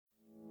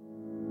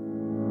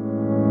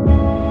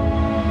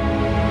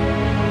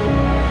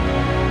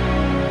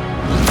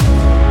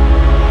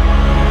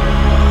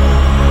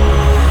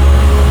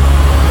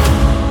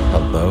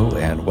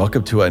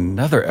welcome to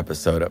another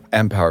episode of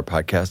Empower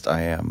Podcast.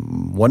 I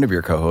am one of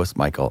your co-hosts,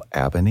 Michael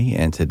Abney,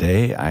 and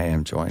today I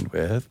am joined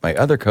with my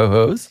other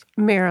co-host,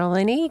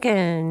 Marilyn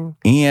Egan.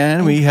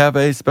 And we have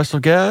a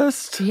special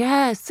guest.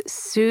 Yes,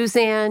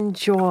 Suzanne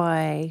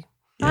Joy.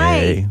 Yay.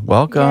 Hi.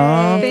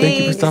 Welcome. Yay. Thank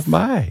you for stopping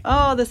by.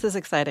 Oh, this is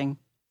exciting.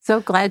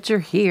 So glad you're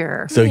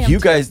here. So you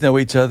guys know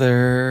each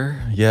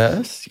other,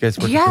 yes? You guys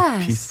work at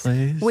the Peace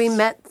Place? We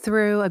met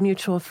through a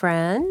mutual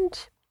friend,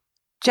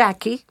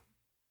 Jackie,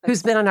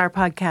 who's been on our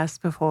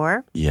podcast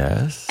before.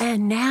 Yes.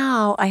 And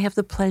now I have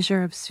the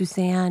pleasure of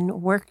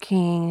Suzanne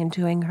working and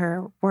doing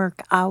her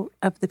work out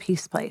of the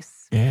Peace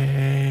Place.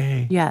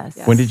 Yay. Yes.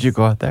 When did you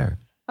go out there?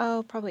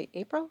 Oh, probably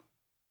April?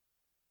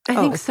 I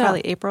think it's so.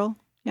 probably April.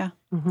 Yeah.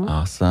 Mhm.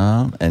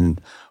 Awesome.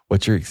 And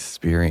what's your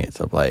experience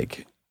of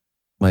like,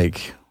 what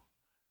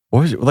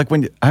was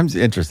when I'm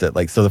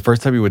interested, so the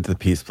first time you went to the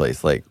Peace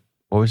Place, what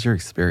was your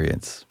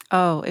experience?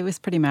 Oh, it was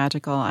pretty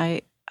magical.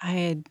 I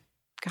had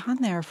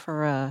gone there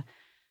for a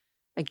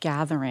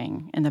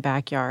gathering in the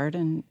backyard,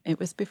 and it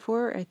was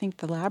before I think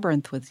the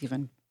labyrinth was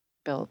even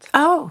built.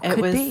 Oh, It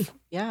could was, be.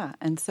 Yeah.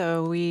 And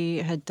so we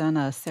had done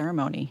a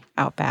ceremony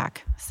out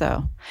back.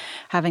 So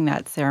having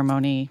that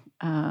ceremony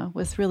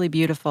was really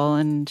beautiful,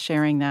 and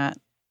sharing that,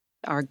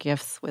 our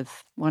gifts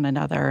with one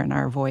another and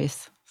our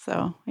voice.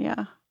 So,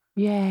 yeah.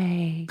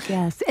 Yay.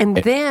 Yes. And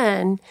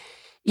then,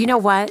 you know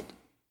what?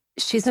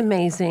 She's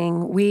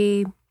amazing.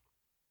 We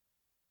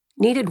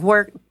needed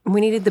work. We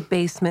needed the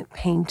basement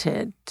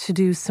painted to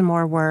do some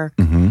more work.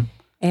 Mm-hmm.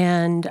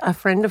 And a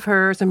friend of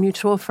hers, a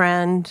mutual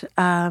friend,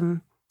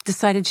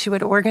 decided she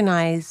would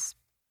organize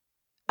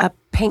a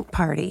paint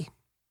party.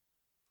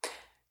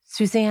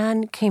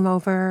 Suzanne came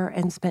over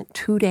and spent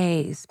 2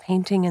 days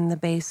painting in the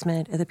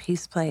basement of the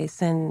Peace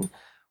Place, and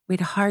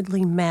we'd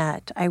hardly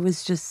met. I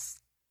was just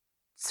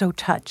so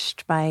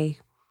touched by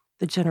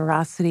the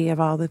generosity of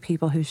all the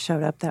people who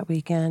showed up that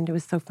weekend. It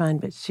was so fun,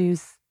 but she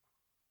was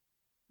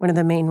one of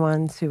the main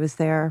ones who was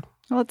there.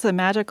 Well, it's a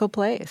magical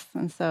place.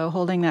 And so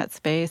holding that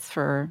space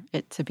for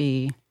it to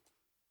be,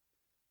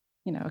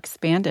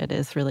 expanded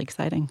is really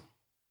exciting.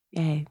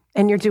 Yay.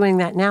 And you're doing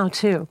that now,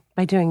 too,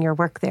 by doing your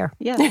work there.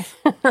 Yes.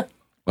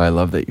 Well, I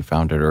love that you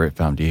found it, or it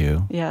found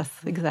you. Yes,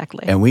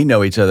 exactly. And we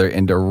know each other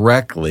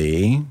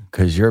indirectly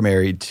because you're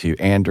married to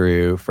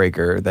Andrew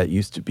Frager, that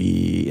used to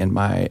be in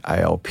my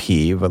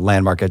ILP, with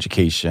Landmark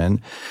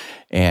Education.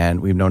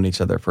 And we've known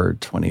each other for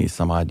 20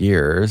 some odd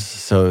years.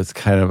 So it's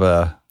kind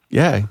of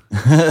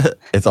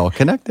it's all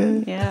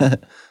connected. Yeah,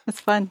 it's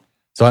fun.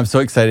 So I'm so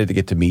excited to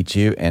get to meet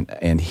you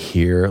and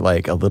hear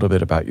a little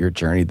bit about your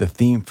journey. The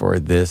theme for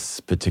this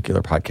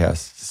particular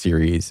podcast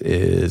series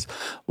is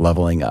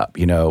leveling up.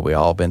 We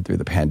all been through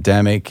the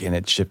pandemic, and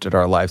it shifted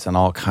our lives in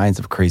all kinds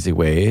of crazy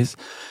ways.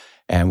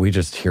 And we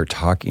just hear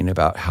talking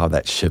about how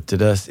that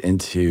shifted us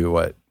into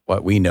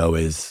what we know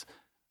is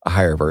a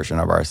higher version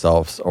of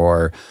ourselves,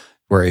 or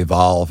we're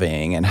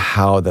evolving, and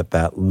how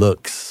that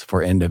looks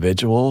for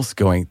individuals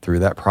going through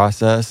that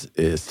process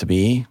is, to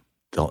me,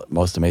 the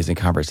most amazing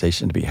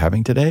conversation to be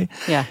having today.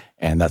 Yeah.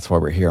 And that's why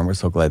we're here. And we're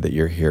so glad that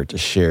you're here to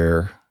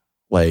share,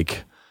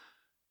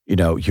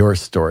 your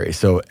story.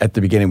 So at the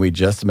beginning, we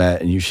just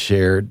met, and you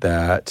shared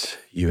that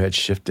you had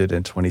shifted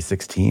in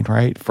 2016,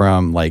 right?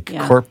 From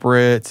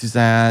corporate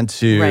Suzanne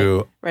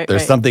to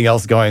there's something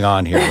else going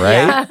on here,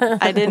 right?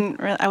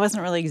 Yeah. I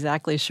wasn't really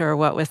exactly sure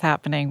what was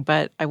happening,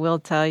 but I will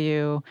tell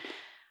you,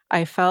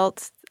 I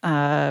felt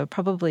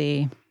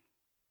probably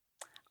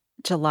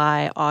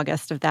July,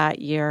 August of that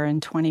year in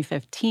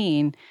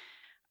 2015,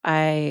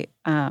 I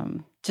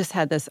just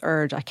had this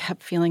urge. I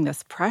kept feeling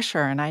this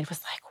pressure, and I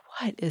was like,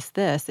 what is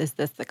this? Is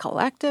this the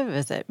collective?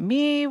 Is it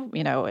me?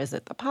 Is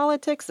it the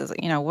politics? Is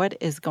it, what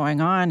is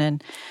going on?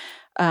 And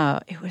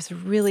it was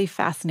really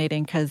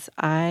fascinating because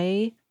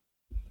I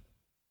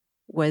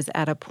was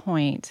at a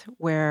point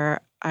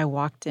where I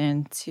walked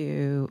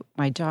into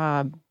my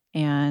job,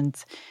 and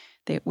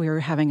we were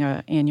having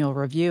an annual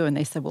review, and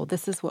they said, well,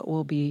 this is what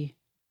we'll be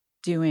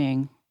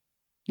doing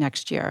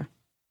next year.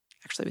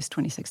 Actually, it was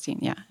 2016,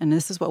 yeah. And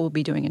this is what we'll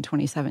be doing in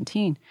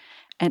 2017.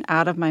 And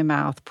out of my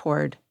mouth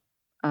poured,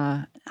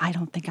 I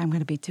don't think I'm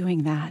going to be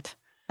doing that.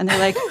 And they're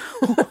like,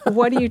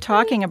 what are you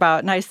talking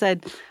about? And I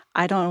said,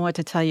 I don't know what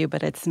to tell you,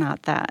 but it's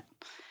not that.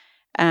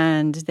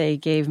 And they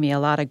gave me a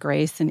lot of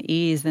grace and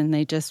ease, and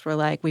they just were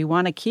like, we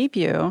want to keep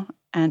you.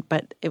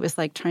 But it was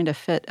like trying to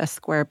fit a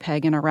square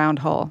peg in a round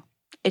hole.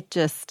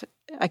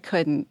 I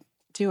couldn't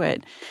do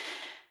it.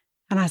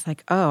 And I was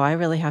like, oh, I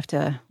really have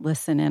to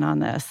listen in on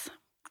this.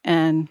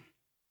 And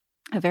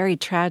a very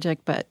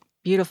tragic but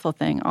beautiful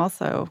thing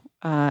also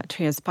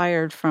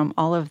transpired from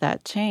all of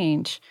that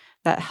change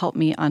that helped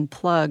me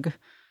unplug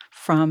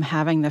from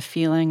having the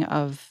feeling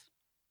of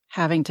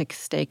having to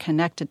stay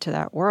connected to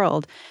that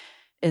world.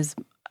 Is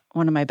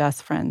one of my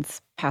best friends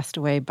passed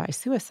away by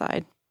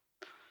suicide.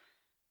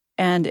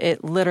 And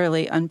it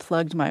literally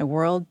unplugged my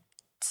world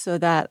so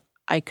that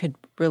I could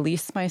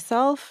release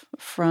myself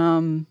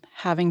from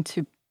having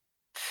to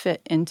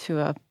fit into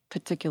a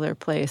particular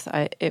place.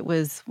 It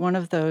was one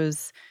of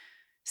those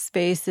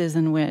spaces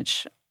in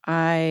which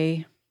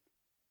I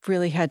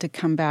really had to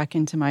come back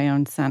into my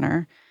own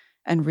center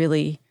and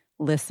really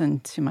listen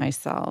to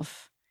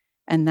myself.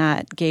 And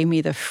that gave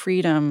me the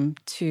freedom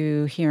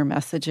to hear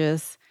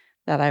messages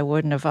that I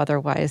wouldn't have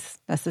otherwise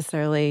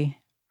necessarily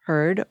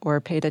heard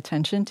or paid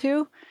attention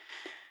to,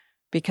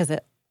 because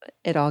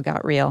it all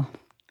got real.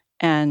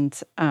 And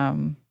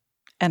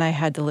I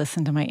had to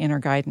listen to my inner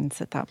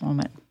guidance at that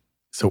moment.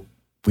 So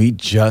we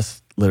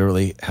just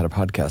literally had a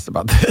podcast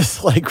about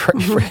this, like right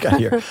before we got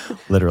here,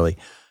 literally.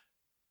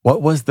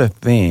 What was the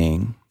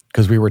thing,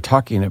 because we were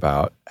talking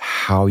about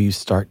how you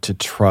start to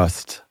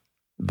trust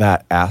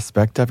that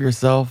aspect of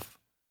yourself.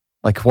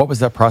 Like, what was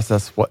that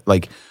process?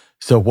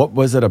 So what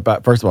was it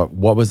about, first of all,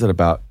 what was it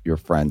about your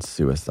friend's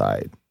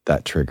suicide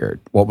that triggered?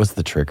 What was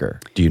the trigger?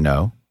 Do you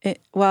know?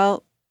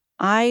 Well,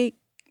 I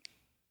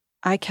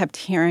kept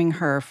hearing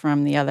her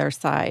from the other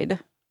side.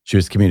 She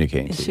was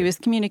communicating. She was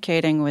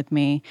communicating with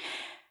me.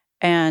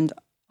 And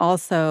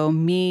also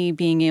me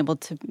being able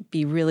to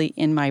be really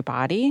in my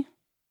body.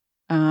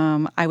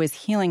 I was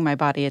healing my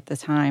body at the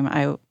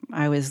time.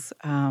 I was,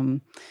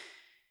 it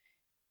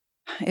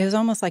was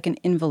almost like an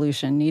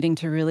involution, needing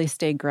to really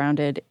stay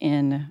grounded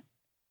in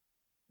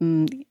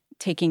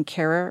taking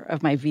care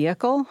of my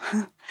vehicle.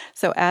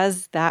 So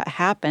as that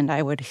happened,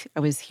 I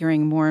was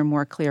hearing more and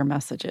more clear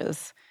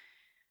messages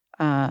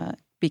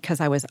because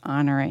I was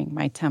honoring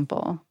my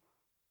temple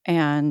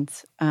and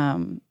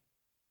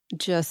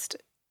just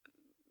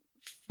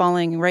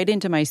falling right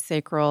into my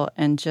sacral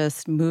and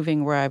just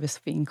moving where I was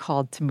being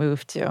called to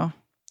move to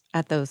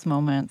at those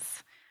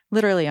moments,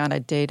 literally on a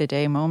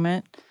day-to-day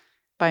moment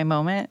by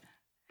moment,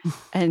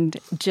 and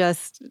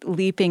just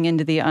leaping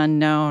into the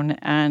unknown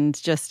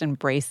and just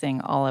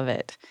embracing all of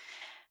it.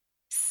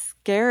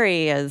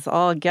 Scary as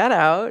all get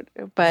out,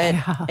 but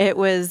it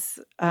was,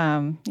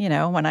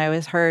 when I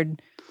was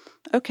heard,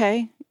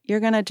 okay, you're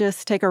going to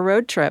just take a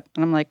road trip.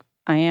 And I'm like,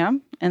 I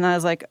am? And I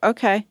was like,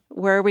 okay,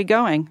 where are we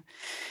going?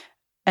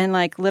 And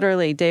like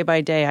literally day by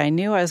day, I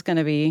knew I was going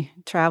to be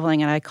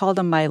traveling, and I called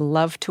them my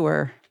love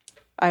tour.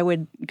 I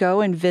would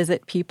go and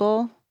visit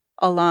people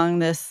along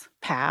this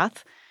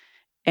path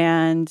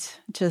and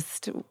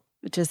just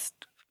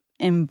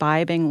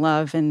imbibing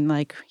love and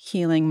like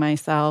healing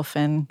myself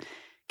and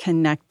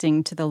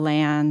connecting to the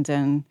land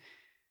and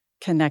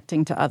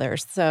connecting to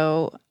others.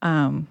 So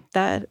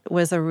that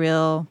was a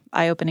real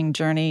eye-opening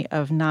journey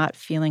of not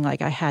feeling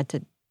like I had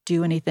to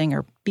do anything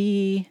or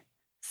be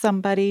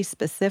somebody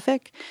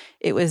specific.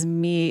 It was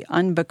me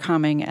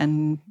unbecoming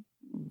and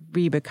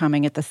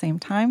rebecoming at the same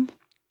time.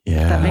 Yeah.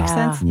 Does that make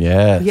sense?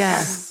 Yes.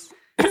 Yes.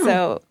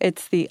 So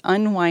it's the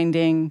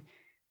unwinding,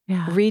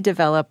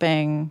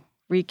 redeveloping,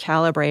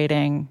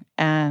 recalibrating,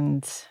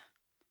 and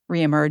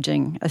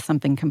reemerging as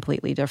something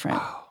completely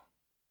different.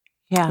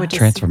 Yeah. Which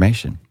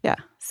Transformation. is,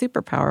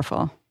 super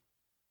powerful.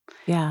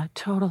 Yeah,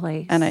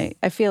 totally. And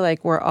I feel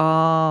like we're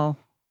all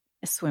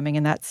swimming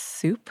in that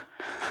soup.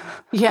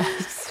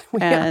 Yes.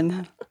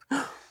 And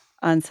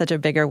on such a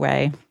bigger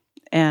way.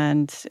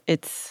 And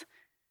it's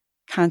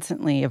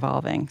constantly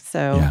evolving.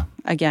 So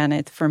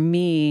again, for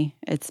me,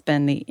 it's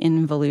been the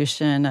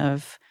involution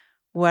of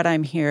what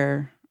I'm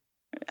here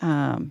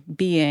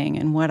being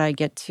and what I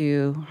get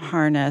to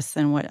harness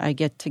and what I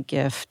get to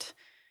gift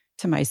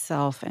to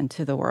myself and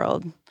to the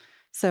world.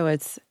 So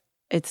it's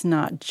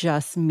not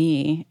just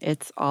me,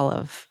 it's all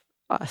of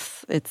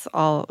us.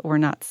 We're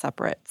not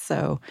separate.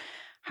 So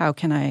how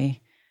can I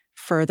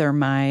further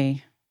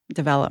my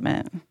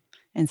development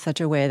in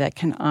such a way that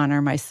can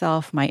honor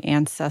myself, my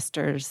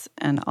ancestors,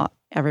 and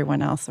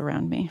everyone else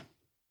around me?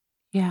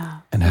 Yeah.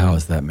 And how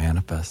is that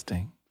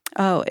manifesting?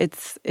 Oh,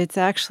 it's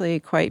actually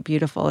quite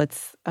beautiful.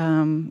 It's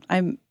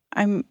I've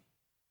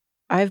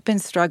been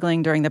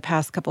struggling during the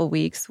past couple of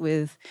weeks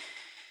with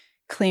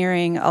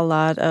clearing a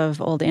lot of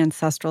old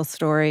ancestral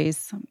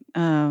stories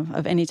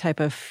of any type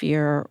of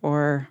fear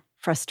or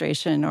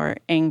frustration or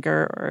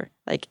anger or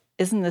like,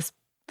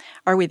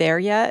 are we there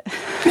yet?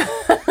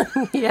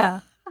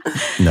 Yeah.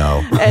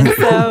 No. And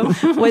so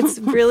what's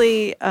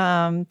really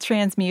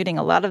transmuting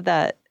a lot of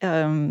that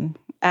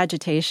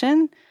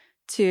agitation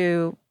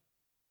to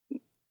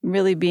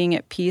really being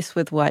at peace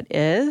with what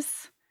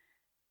is.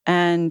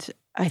 And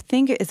I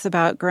think it's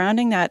about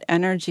grounding that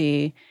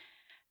energy.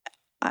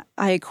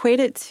 I equate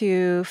it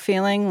to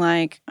feeling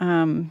like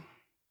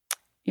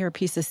you're a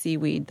piece of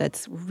seaweed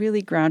that's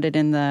really grounded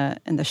in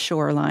the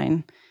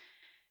shoreline.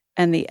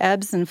 And the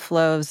ebbs and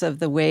flows of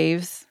the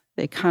waves,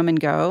 they come and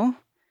go,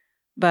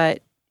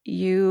 but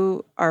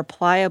you are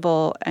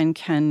pliable and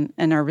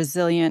are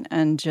resilient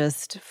and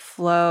just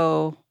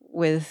flow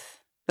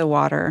with the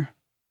water.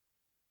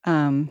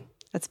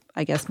 That's,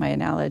 I guess, my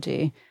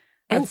analogy.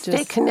 And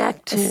stay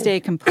connected. Stay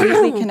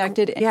completely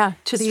connected.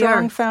 To the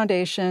strong earth.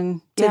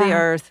 Foundation to the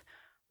earth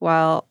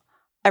while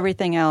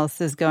everything else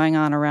is going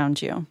on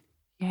around you.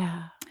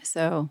 Yeah.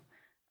 So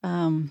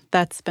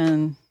that's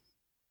been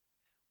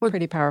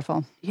pretty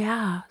powerful.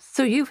 Yeah.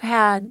 So you've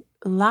had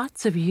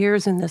lots of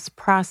years in this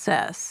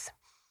process.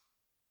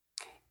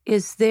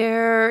 Is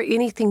there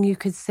anything you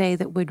could say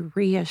that would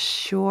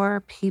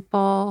reassure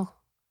people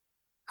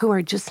who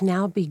are just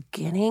now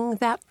beginning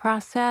that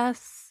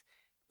process?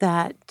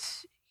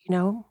 that,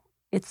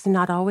 it's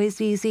not always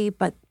easy,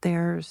 but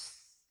there's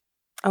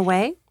a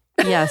way.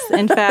 Yes.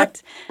 In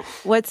fact,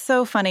 what's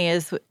so funny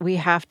is we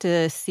have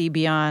to see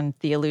beyond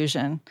the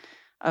illusion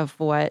of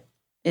what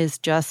is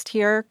just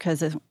here,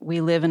 because we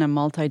live in a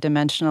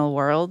multidimensional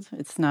world.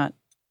 It's not,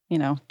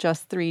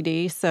 just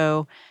 3D.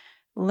 So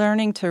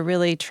learning to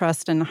really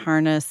trust and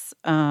harness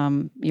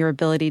your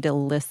ability to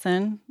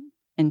listen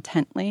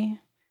intently,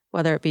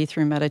 whether it be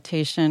through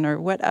meditation or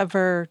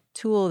whatever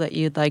tool that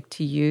you'd like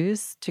to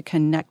use to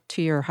connect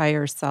to your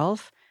higher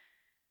self,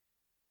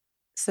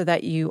 so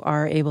that you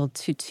are able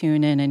to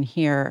tune in and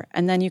hear.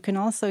 And then you can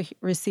also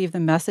receive the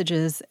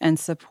messages and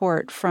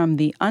support from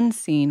the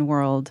unseen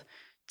world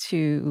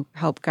to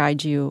help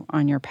guide you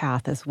on your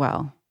path as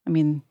well. I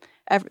mean,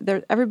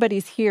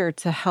 everybody's here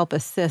to help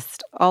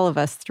assist all of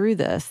us through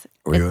this.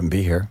 Or we wouldn't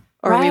be here.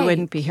 Or we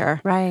wouldn't be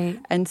here. Right.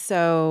 And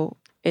so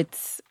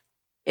it's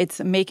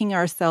making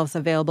ourselves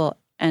available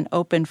and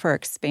open for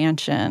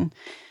expansion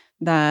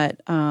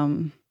that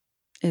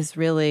is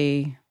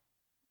really,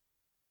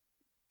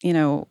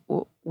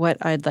 what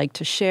I'd like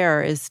to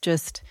share is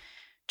just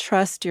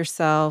trust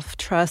yourself,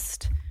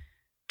 trust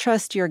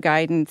your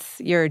guidance,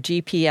 your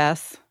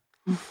GPS,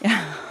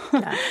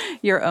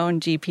 your own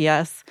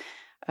GPS,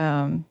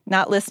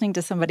 not listening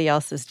to somebody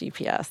else's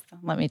GPS.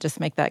 Let me just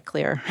make that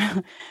clear,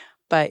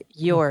 but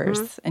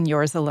yours and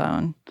yours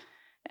alone.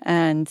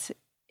 And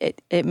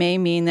it may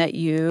mean that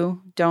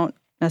you don't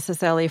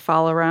necessarily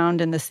fall around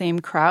in the same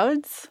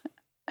crowds,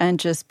 and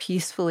just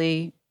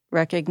peacefully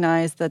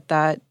recognize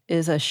that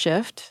is a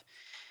shift.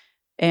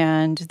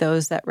 And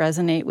those that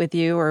resonate with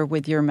you or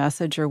with your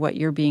message or what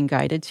you're being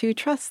guided to,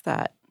 trust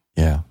that.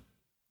 Yeah.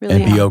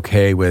 Really, and be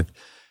okay with,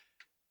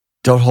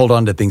 don't hold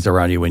on to things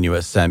around you when you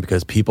ascend,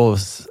 because people,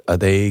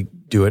 they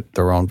do it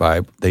their own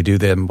vibe. They do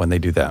them when they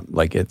do them.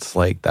 Like, it's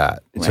like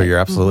that. Right. So you're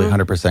absolutely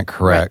 100%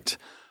 correct.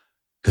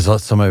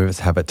 Because some of us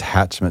have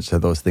attachments to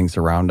those things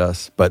around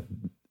us, but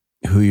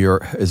who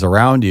is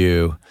around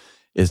you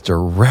is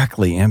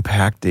directly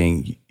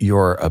impacting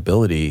your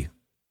ability,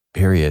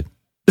 period.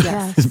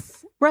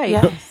 Yes. Right.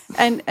 Yes.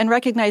 And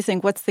recognizing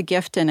what's the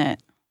gift in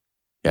it.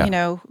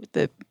 Yeah.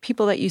 The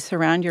people that you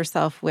surround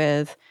yourself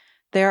with,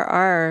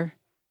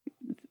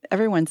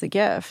 everyone's a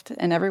gift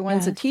and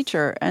everyone's a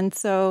teacher. And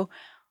so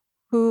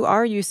who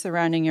are you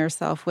surrounding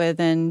yourself with,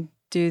 and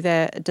does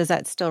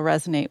that still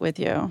resonate with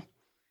you?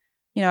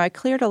 I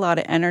cleared a lot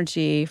of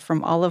energy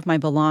from all of my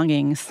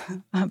belongings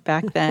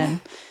back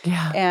then.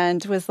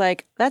 And was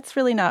like, that's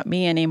really not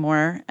me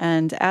anymore.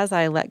 And as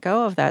I let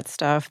go of that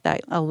stuff,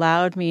 that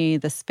allowed me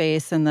the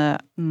space and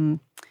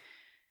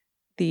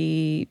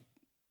the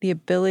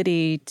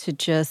ability to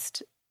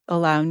just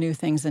allow new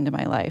things into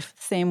my life.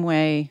 Same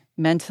way,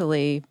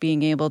 mentally,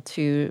 being able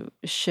to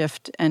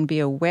shift and be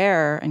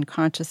aware and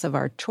conscious of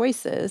our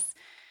choices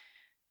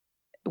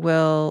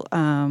will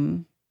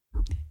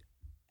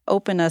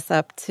open us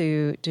up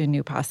to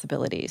new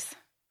possibilities,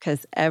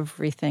 because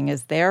everything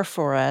is there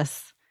for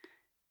us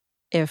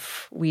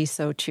if we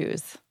so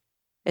choose.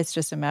 It's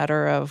just a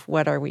matter of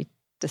what are we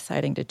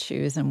deciding to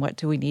choose and what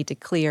do we need to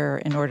clear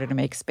in order to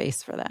make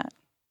space for that.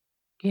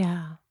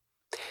 Yeah.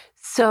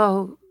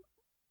 So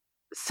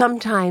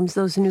sometimes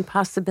those new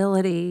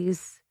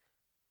possibilities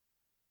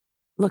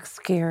look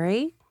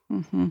scary.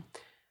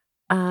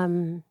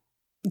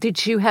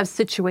 Did you have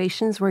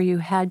situations where you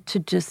had to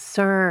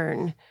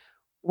discern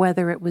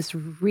whether it was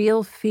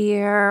real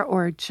fear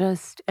or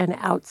just an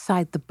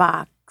outside the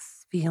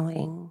box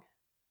feeling?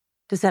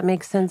 Does that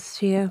make sense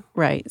to you?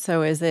 Right.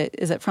 So is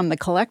it from the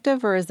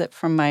collective, or is it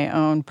from my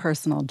own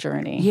personal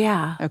journey?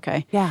 Yeah.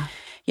 Okay. Yeah.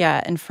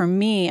 Yeah. And for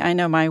me, I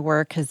know my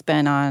work has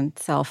been on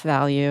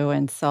self-value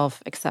and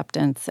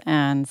self-acceptance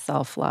and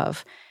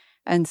self-love.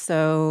 And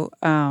so,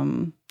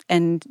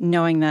 and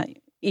knowing that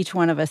each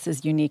one of us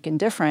is unique and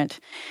different.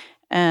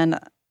 And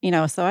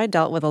so I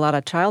dealt with a lot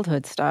of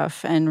childhood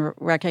stuff, and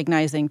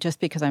recognizing just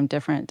because I'm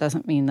different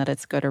doesn't mean that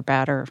it's good or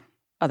bad or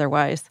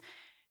otherwise.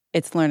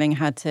 It's learning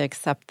how to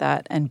accept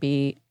that and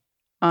be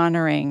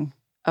honoring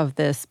of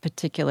this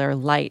particular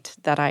light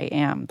that I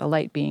am, the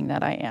light being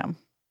that I am.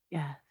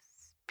 Yes.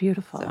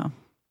 Beautiful. So.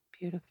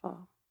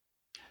 Beautiful.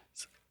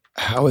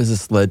 How has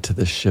this led to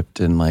the shift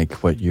in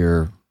what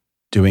you're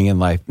doing in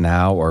life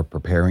now, or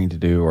preparing to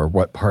do, or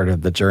what part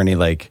of the journey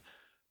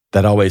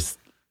that always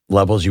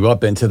levels you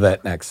up into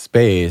that next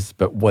space?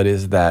 But what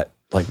is that?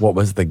 What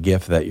was the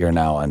gift that you're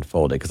now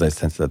unfolding? Because I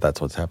sense that that's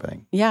what's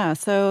happening. Yeah.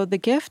 So the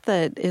gift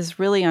that is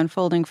really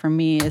unfolding for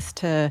me is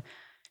to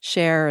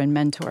share and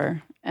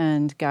mentor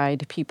and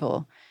guide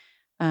people.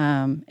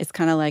 It's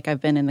kind of like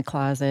I've been in the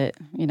closet,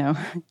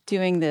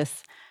 doing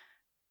this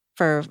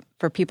for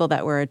people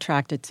that were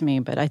attracted to me.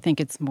 But I think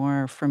it's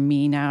more for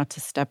me now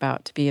to step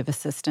out to be of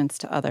assistance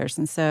to others.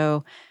 And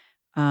so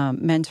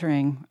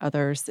mentoring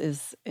others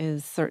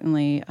is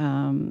certainly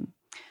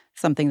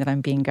something that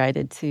I'm being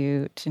guided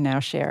to now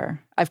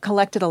share. I've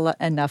collected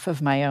enough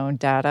of my own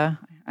data.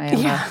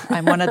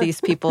 I'm one of these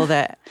people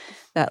that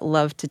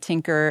love to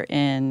tinker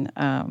in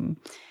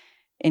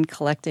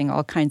collecting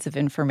all kinds of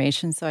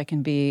information so I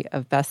can be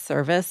of best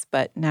service.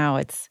 But now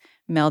it's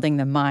melding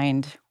the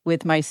mind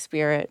with my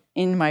spirit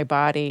in my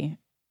body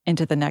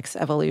into the next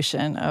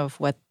evolution of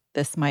what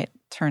this might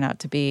turn out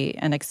to be,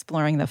 and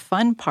exploring the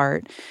fun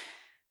part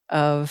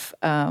of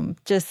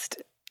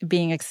just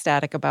being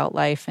ecstatic about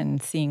life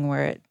and seeing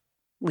where it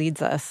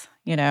leads us,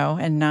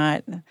 and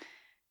not,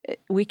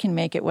 we can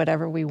make it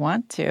whatever we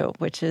want to,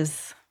 which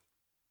is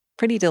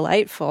pretty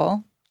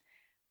delightful,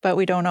 but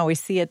we don't always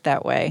see it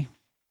that way,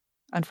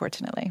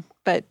 unfortunately.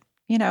 But,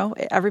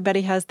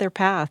 everybody has their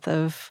path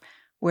of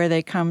where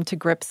they come to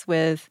grips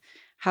with,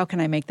 how can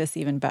I make this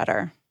even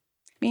better?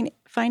 I mean,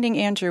 finding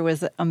Andrew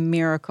was a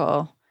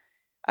miracle.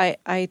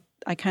 I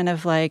kind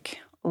of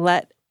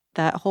let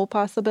that whole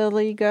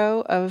possibility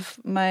go of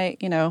my,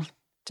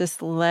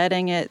 just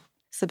letting it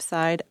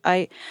subside.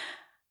 I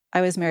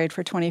was married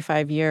for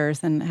 25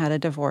 years and had a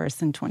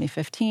divorce in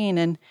 2015.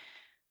 And,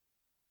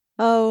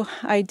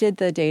 I did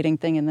the dating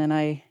thing, and then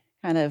I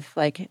kind of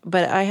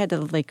but I had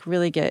to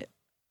really get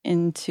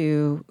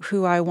into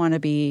who I want to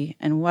be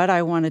and what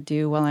I want to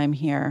do while I'm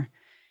here.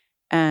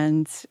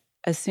 And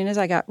as soon as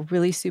I got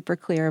really super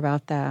clear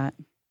about that,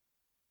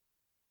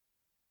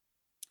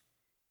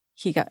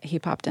 he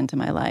popped into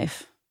my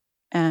life,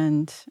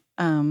 and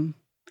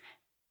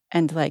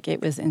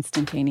it was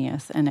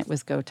instantaneous, and it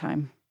was go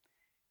time.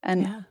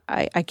 And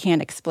I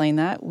can't explain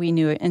that. We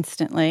knew it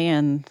instantly,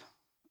 and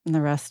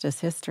the rest is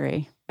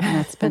history. And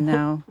that's been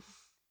now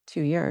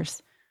 2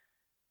 years.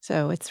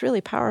 So it's really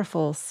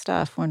powerful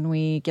stuff when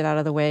we get out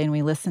of the way and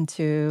we listen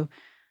to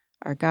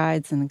our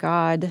guides and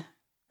God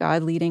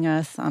leading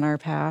us on our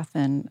path.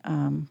 And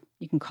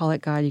you can call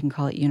it God, you can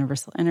call it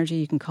universal energy,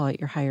 you can call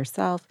it your higher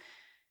self,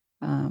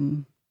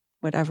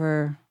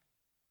 whatever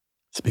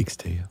speaks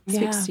to you.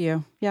 Speaks to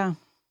you, yeah.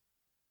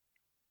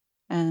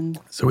 And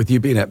so with you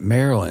being at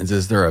Maryland's,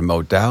 is there a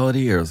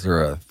modality or is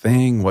there a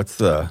thing? What's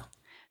the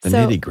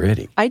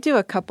nitty-gritty? I do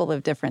a couple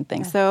of different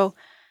things. Yes. So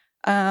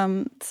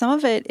some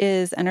of it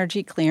is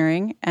energy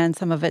clearing, and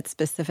some of it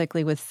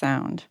specifically with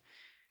sound.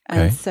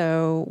 And okay.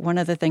 So one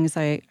of the things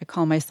I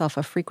call myself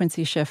a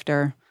frequency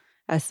shifter.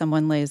 As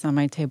someone lays on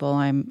my table,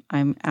 I'm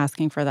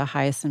asking for the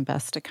highest and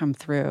best to come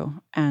through,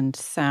 and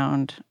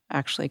sound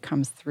actually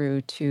comes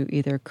through to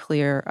either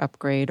clear,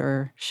 upgrade,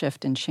 or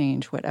shift and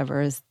change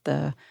whatever is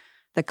the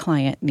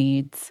client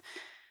needs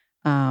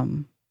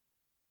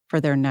for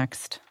their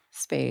next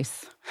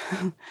space.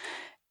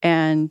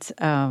 And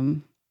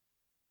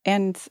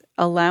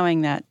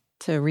allowing that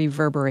to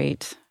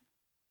reverberate,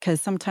 because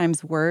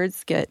sometimes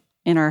words get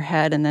in our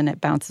head and then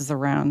it bounces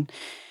around.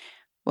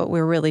 What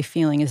we're really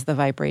feeling is the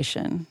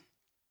vibration.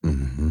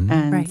 Mm-hmm.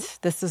 And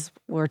this is,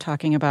 we're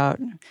talking about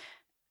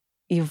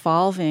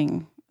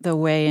evolving the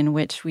way in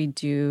which we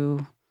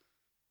do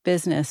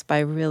business by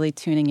really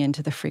tuning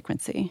into the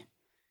frequency.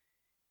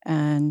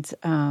 And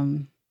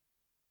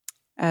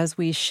as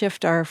we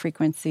shift our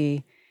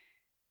frequency,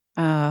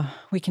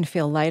 we can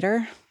feel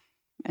lighter,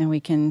 and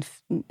we can.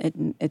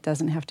 It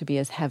doesn't have to be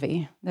as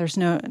heavy. There's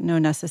no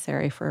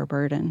necessary for a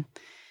burden.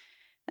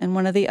 And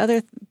one of the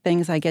other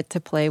things I get to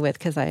play with,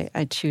 because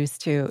I choose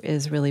to,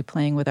 is really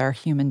playing with our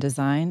human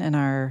design and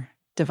our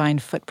divine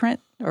footprint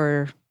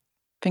or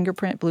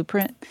fingerprint,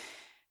 blueprint.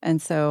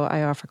 And so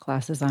I offer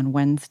classes on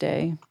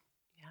Wednesday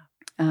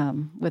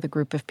with a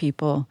group of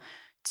people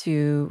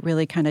to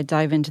really kind of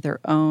dive into their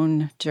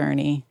own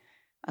journey,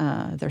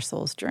 their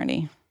soul's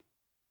journey.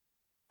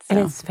 So.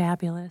 And it's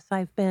fabulous.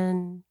 I've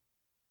been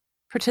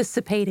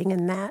participating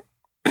in that.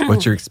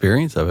 What's your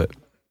experience of it?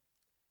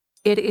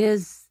 It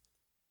is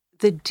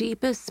the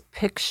deepest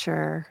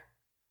picture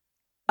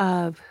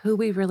of who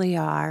we really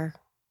are.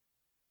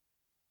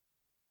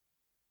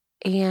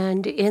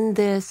 And in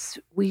this,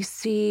 we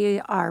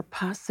see our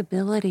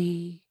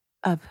possibility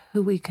of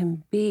who we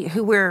can be,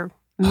 who we're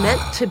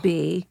meant to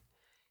be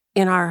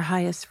in our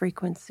highest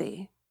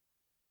frequency.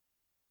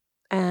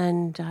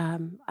 And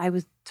I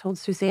was told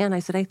Suzanne, I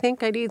said, I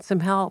think I need some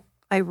help.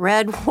 I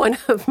read one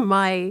of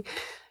my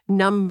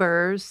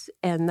numbers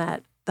and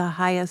that the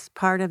highest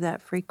part of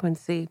that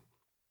frequency.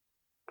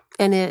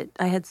 And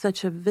I had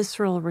such a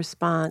visceral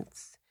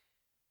response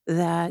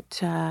that,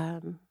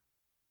 I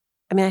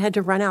had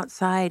to run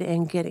outside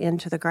and get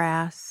into the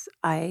grass.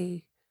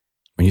 When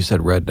you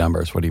said red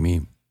numbers, what do you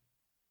mean?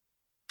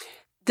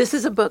 This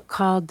is a book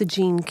called The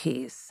Gene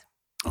Keys.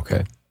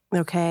 Okay.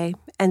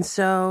 And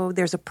so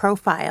there's a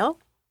profile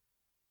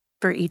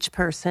for each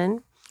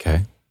person.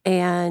 Okay.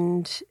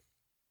 And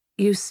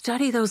you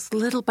study those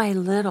little by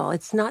little.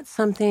 It's not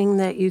something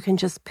that you can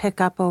just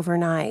pick up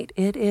overnight.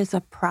 It is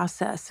a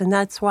process. And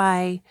that's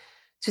why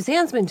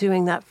Suzanne's been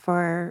studying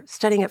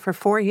it for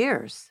 4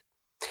 years.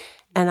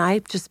 And I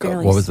just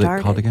barely started. What was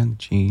it called again?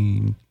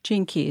 Gene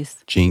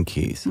Keys. Gene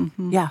Keys.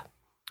 Mm-hmm. Yeah.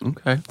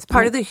 Okay. It's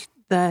part of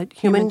the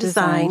human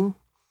design.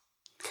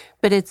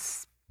 But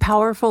it's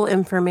powerful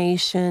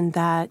information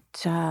that,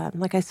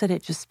 like I said,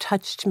 it just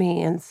touched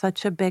me in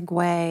such a big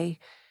way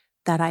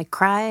that I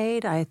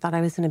cried. I thought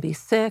I was going to be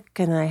sick,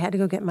 and I had to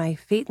go get my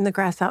feet in the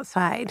grass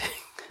outside.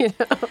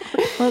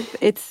 Well,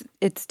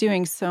 it's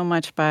doing so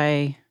much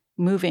by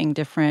moving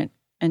different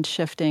and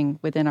shifting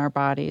within our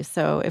bodies.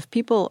 So if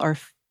people are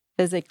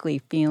physically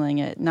feeling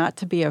it, not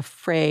to be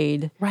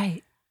afraid,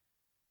 Right.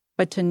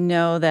 but to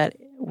know that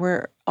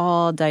we're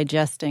all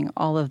digesting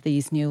all of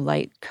these new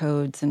light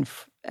codes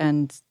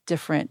and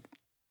different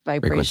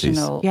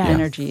vibrational Frequencies. Yes.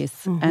 energies.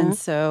 Mhm. And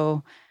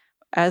so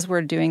as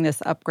we're doing this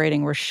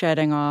upgrading, we're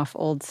shedding off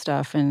old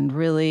stuff and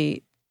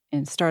really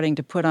starting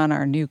to put on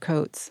our new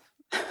coats.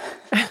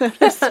 So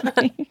to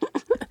speak.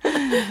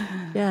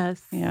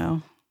 Yes. You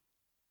know,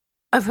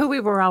 Of who we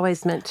were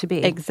always meant to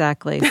be.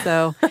 exactly.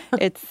 So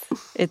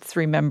it's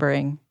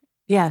remembering.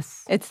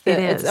 Yes. It's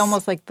is.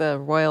 almost like the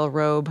royal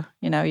robe.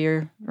 You know,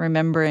 you're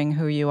remembering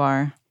who you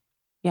are.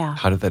 Yeah.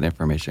 How did that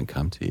information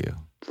come to you?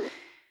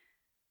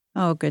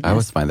 Oh, goodness. I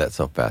always find that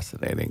so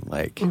fascinating.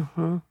 Like,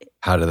 Mm-hmm.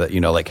 how did that,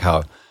 like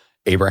how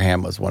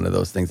Abraham was one of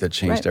those things that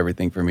changed Right.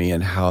 everything for me,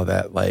 and how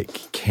that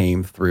like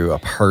came through a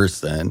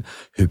person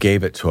who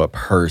gave it to a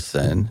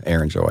person,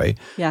 Aaron Joy,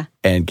 Yeah.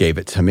 and gave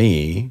it to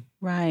me.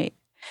 Right.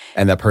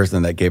 And the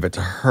person that gave it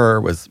to her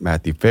was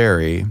Matthew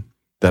Ferry,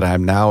 that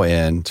I'm now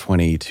in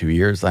 22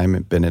 years.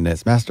 I've been in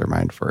his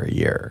mastermind for a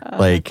year. Oh,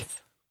 like,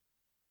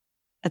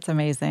 that's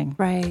amazing.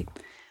 Right.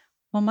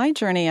 Well, my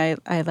journey,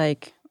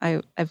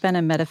 I've been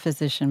a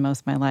metaphysician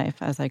most of my life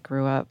as I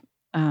grew up.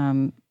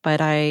 But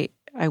I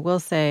will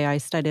say I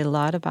studied a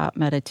lot about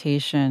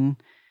meditation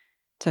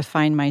to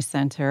find my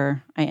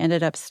center. I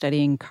ended up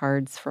studying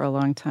cards for a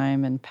long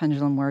time and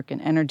pendulum work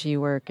and energy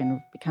work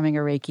and becoming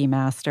a Reiki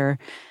master.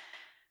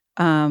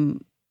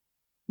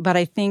 But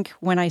I think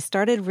when I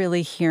started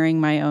really hearing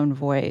my own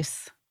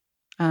voice,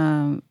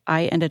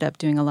 I ended up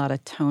doing a lot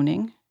of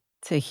toning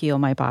to heal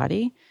my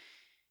body.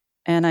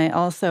 And I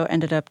also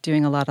ended up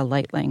doing a lot of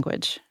light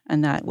language,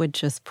 and that would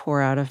just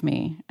pour out of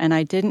me. And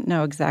I didn't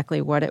know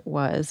exactly what it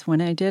was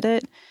when I did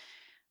it.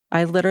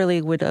 I literally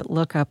would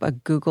look up a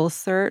Google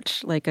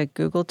search, like a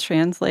Google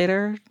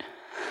translator,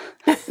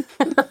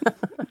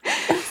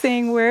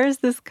 saying, where is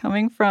this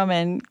coming from?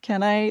 And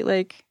can I,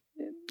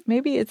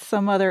 maybe it's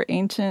some other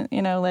ancient,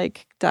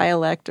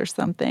 dialect or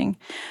something.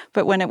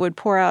 But when it would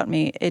pour out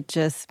me, it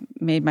just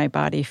made my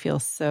body feel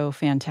so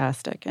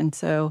fantastic. And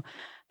so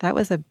that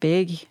was a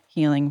big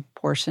healing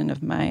portion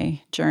of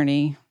my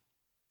journey,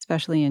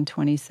 especially in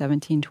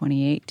 2017,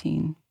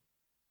 2018.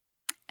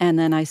 And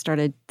then I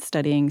started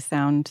studying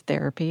sound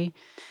therapy,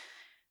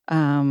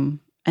 and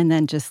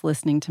then just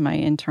listening to my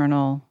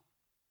internal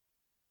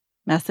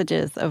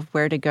messages of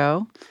where to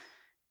go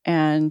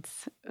and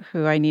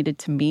who I needed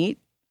to meet.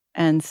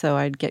 And so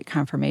I'd get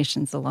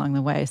confirmations along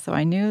the way. So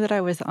I knew that I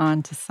was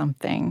on to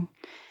something.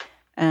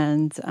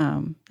 And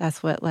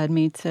that's what led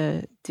me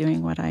to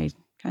doing what I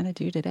kind of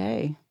do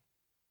today.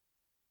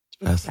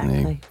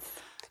 fascinating. Exactly.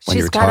 When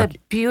She's you're got talking-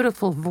 a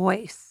beautiful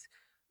voice.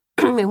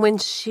 And when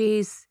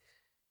she's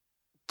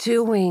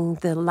doing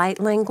the light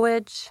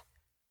language,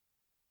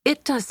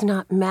 it does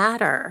not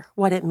matter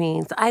what it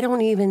means. I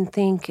don't even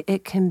think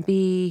it can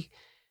be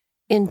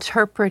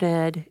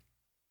interpreted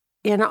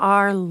in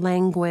our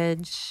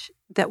language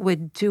that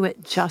would do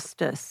it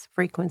justice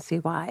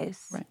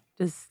frequency-wise. Right.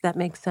 Does that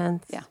make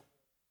sense? Yeah.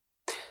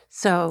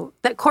 So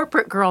that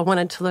corporate girl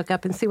wanted to look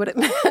up and see what it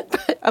meant,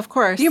 but Of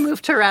course. you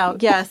moved her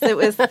out. Yes, it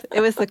was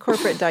the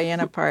corporate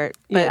Diana part.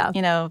 But,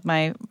 Yeah.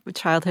 My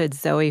childhood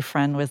Zoe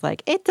friend was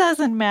like, it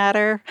doesn't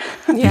matter.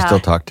 Do you still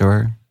talk to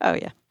her? Oh,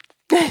 yeah.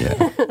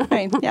 Yeah.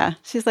 Right. Yeah.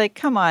 She's like,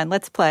 come on,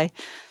 let's play.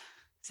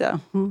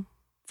 So, Mhm.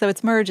 so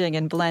it's merging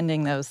and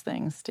blending those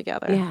things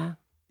together. Yeah.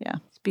 Yeah.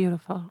 It's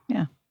beautiful.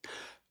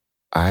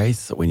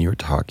 When you were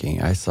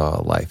talking, I saw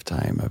a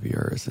lifetime of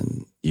yours,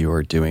 and you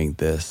were doing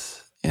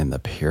this in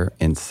the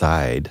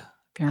inside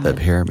the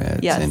pyramids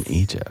Yes. in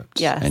Egypt.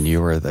 Yes. And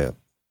you were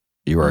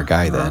a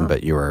guy then,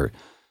 but you were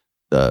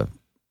the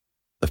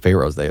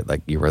pharaohs.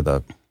 You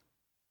were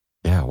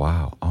yeah.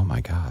 Wow. Oh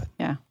my God.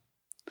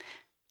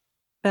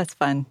 That's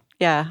fun.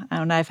 Yeah.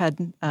 And I've had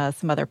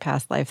some other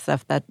past life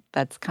stuff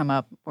that's come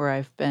up where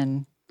I've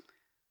been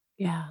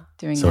Yeah.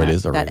 doing So that, it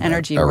is that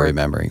energy a work.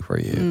 remembering for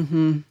you.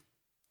 Mm-hmm.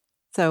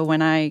 So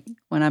when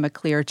I'm a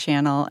clear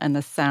channel and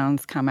the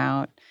sounds come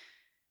out,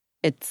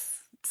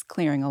 it's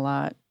clearing a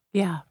lot.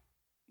 Yeah.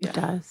 It Yeah.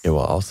 does. It will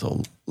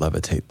also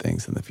levitate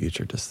things in the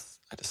future. I just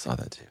saw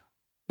that too.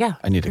 Yeah.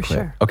 I need to for quit.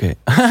 sure. Okay.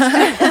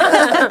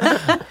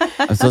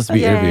 I'm supposed to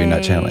be interviewing,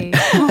 not channeling.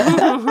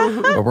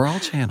 Yay. But we're all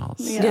channels.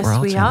 Yes, we're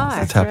all we channels. are. This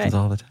That's happens right.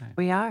 all the time.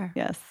 We are.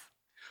 Yes.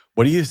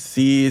 What do you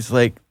see is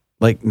like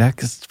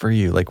next for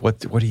you? Like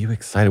what are you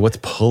excited? What's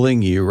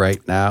pulling you right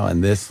now?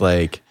 And this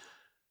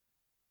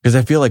because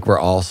I feel like we're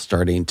all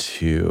starting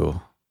to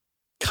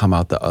come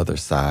out the other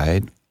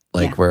side.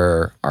 Yeah.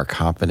 Where our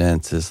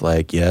confidence is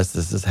like, yes,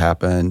 this has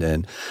happened.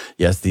 And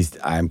yes,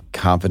 I'm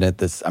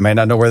confident I might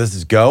not know where this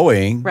is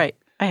going. Right.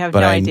 I have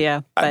But no I-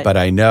 idea. But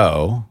I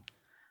know.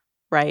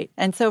 Right.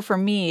 And so for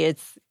me,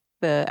 it's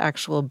the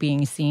actual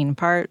being seen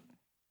part,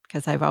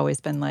 because I've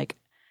always been like,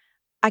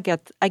 I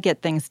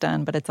get things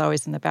done, but it's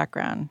always in the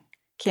background.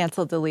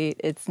 Cancel, delete.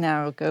 It's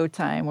now go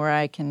time where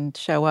I can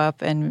show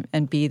up and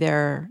be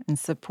there in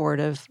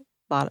support of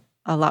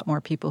a lot more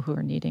people who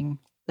are needing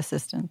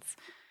assistance.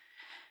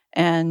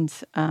 And,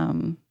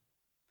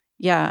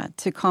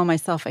 to call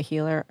myself a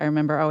healer, I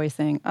remember always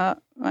saying,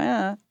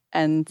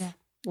 and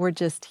we're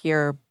just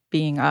here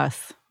being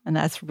us. And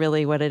that's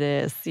really what it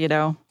is,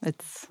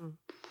 it's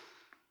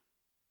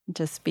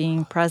just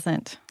being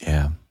present.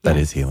 Yeah, that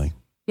is healing.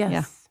 Yes.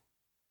 Yeah.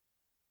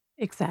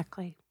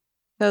 Exactly.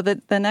 So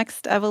the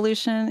next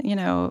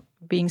evolution,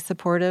 being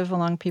supportive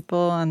along people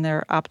on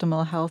their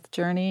optimal health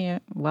journey,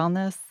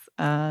 wellness,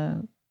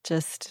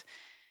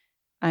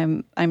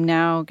 I'm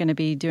now going to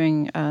be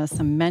doing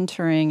some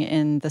mentoring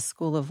in the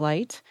School of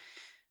Light.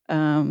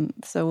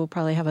 So we'll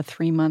probably have a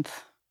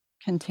 3-month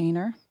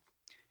container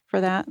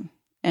for that.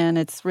 And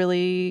it's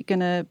really going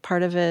to,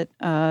 part of it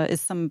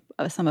is some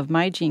of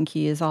my gene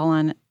key is all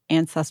on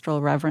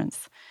ancestral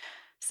reverence.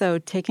 So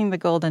taking the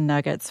golden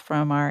nuggets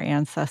from our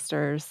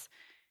ancestors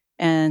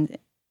and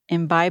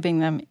imbibing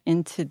them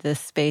into this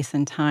space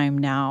and time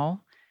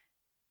now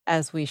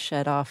as we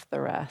shed off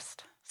the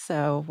rest.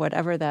 So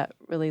whatever that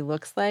really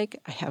looks like,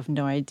 I have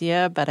no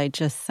idea, but I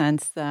just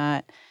sense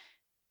that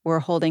we're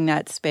holding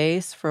that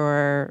space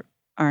for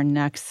our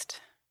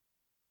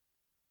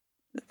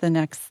the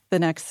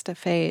next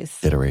phase.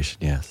 Iteration,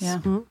 yes. Yeah.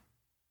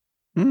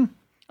 Mm-hmm.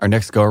 Our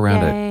next go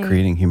around at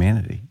creating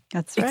humanity.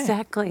 That's right.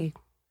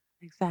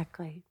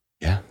 Exactly.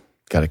 Yeah.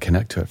 Got to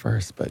connect to it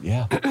first, but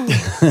yeah.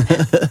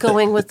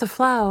 Going with the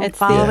flow, It's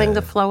following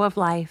the flow of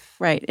life.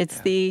 Right.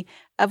 It's the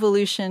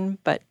evolution,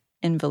 but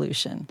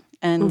involution.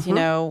 And,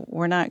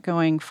 we're not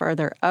going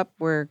further up.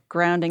 We're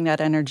grounding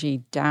that energy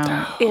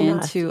down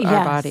into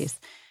our bodies.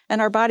 And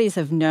our bodies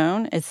have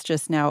known. It's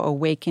just now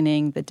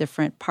awakening the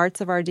different parts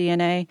of our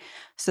DNA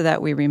so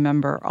that we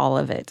remember all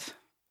of it.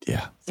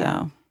 Yeah. So,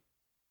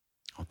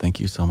 well,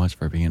 thank you so much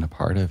for being a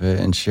part of it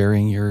and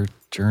sharing your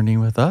journey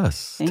with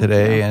us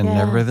today and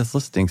everybody that's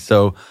listening.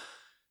 So,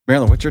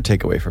 Marilyn, what's your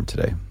takeaway from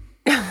today?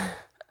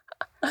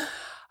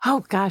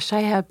 Oh, gosh, I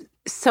have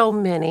so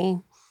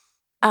many.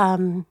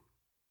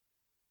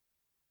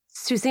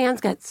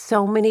 Suzanne's got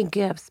so many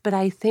gifts, but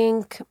I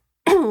think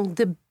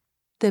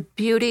the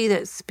beauty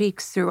that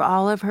speaks through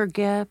all of her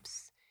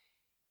gifts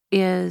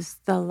is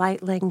the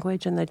light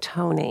language and the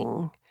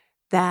toning.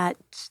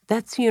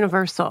 That's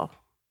universal.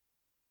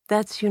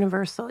 That's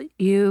universal.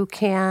 You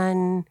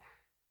can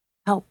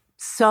help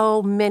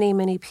so many,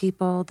 many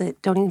people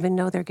that don't even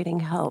know they're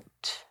getting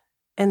helped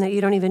and that you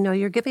don't even know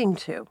you're giving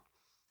to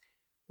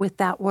with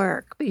that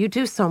work. But you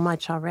do so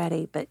much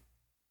already, but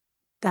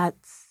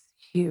that's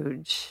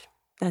huge.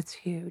 That's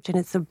huge. And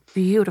it's a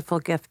beautiful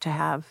gift to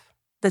have.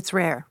 That's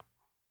rare.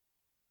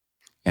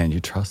 And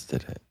you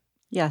trusted it.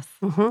 Yes.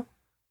 Mm-hmm.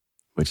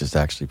 Which is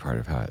actually part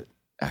of how it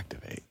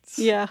activates.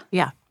 Yeah.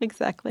 Yeah.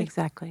 Exactly.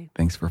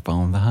 Thanks for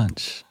following the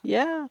hunch.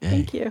 Yeah. Yay.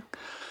 Thank you.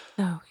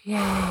 So,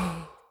 yay.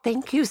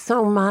 Thank you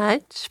so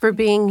much for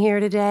being here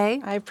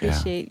today. I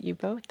appreciate you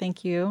both.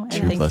 Thank you. And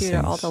True thank blessings. you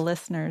to all the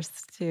listeners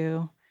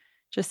to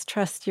just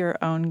trust your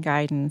own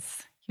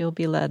guidance. You'll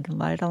be led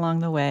right along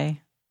the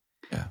way.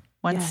 Yeah.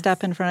 One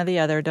step in front of the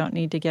other. Don't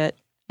need to get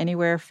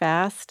anywhere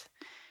fast.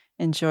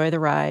 Enjoy the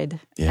ride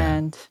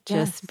and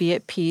just be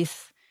at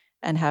peace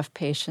and have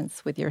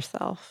patience with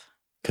yourself.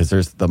 Because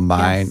there's the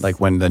mind, like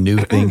when the new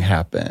thing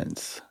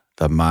happens,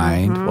 the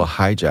mind will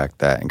hijack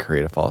that and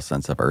create a false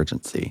sense of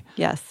urgency.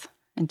 Yes.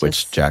 And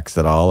which jacks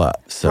it all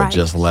up. So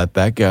just let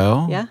that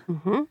go. Yeah.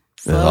 Mm-hmm.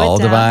 It's all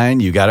divine.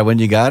 You got it when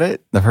you got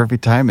it, the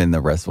perfect time, and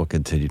the rest will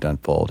continue to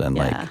unfold.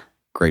 And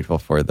grateful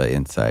for the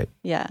insight.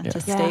 Yeah.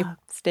 Just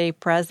stay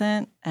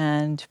present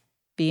and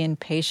be in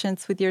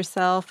patience with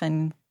yourself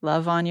and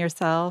love on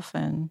yourself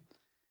and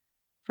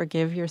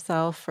forgive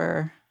yourself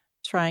for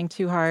trying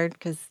too hard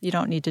because you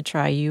don't need to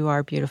try. You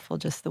are beautiful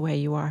just the way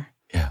you are.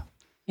 Yeah.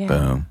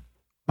 Boom.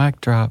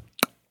 Mic drop.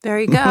 There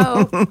you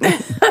go.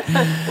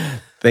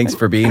 Thanks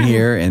for being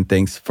here and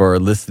thanks for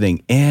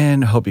listening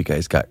in. Hope you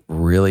guys got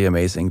really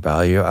amazing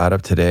value out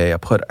of today. I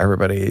put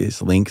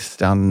everybody's links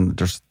down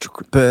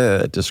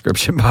the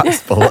description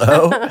box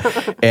below.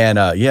 And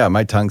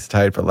my tongue's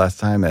tied for last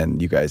time.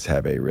 And you guys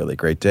have a really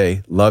great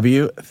day. Love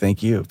you.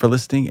 Thank you for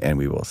listening. And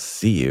we will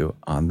see you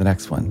on the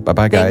next one.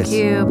 Bye-bye, guys.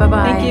 Thank you.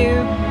 Bye-bye.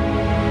 Thank you.